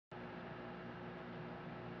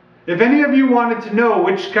If any of you wanted to know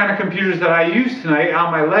which kind of computers that I use tonight,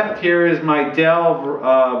 on my left here is my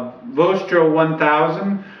Dell Vostro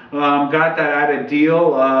 1000. Got that at a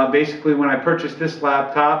deal. Basically, when I purchased this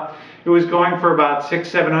laptop, it was going for about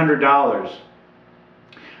 $600–700.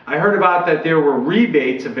 I heard about that there were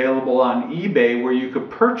rebates available on eBay where you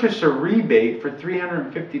could purchase a rebate for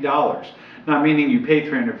 $350. Not meaning you pay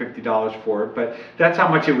 $350 for it, but that's how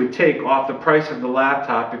much it would take off the price of the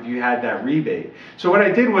laptop if you had that rebate. So what I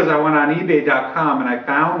did was I went on ebay.com and I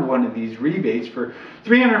found one of these rebates for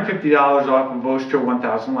 $350 off a Vostro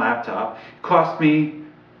 1000 laptop. It cost me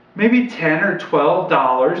maybe $10 or $12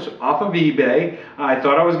 off of eBay. I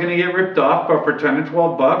thought I was going to get ripped off, but for 10 or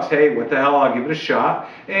 12 bucks, hey, what the hell, I'll give it a shot.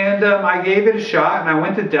 And I gave it a shot, and I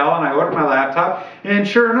went to Dell and I ordered my laptop, and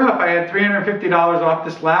sure enough, I had $350 off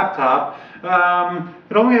this laptop.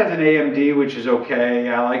 It only has an AMD, which is okay.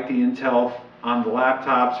 I like the Intel on the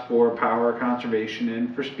laptops for power conservation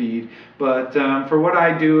and for speed, but for what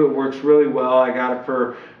I do, it works really well. I got it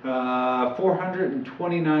for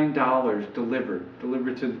 $429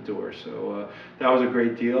 delivered to the door, so that was a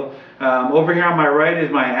great deal. Over here on my right is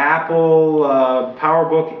my Apple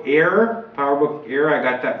PowerBook Air. I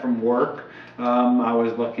got that from work. I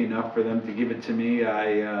was lucky enough for them to give it to me. I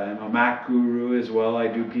am a Mac guru as well. I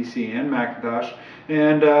do PC and Macintosh,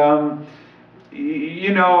 and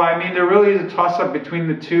you know, I mean, there really is a toss-up between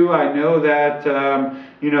the two. I know that,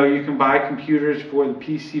 you know, you can buy computers for the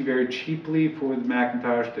PC very cheaply. For the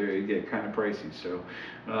Macintosh, they get kind of pricey. So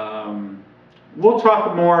we'll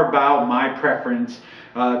talk more about my preference,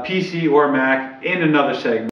 PC or Mac, in another segment.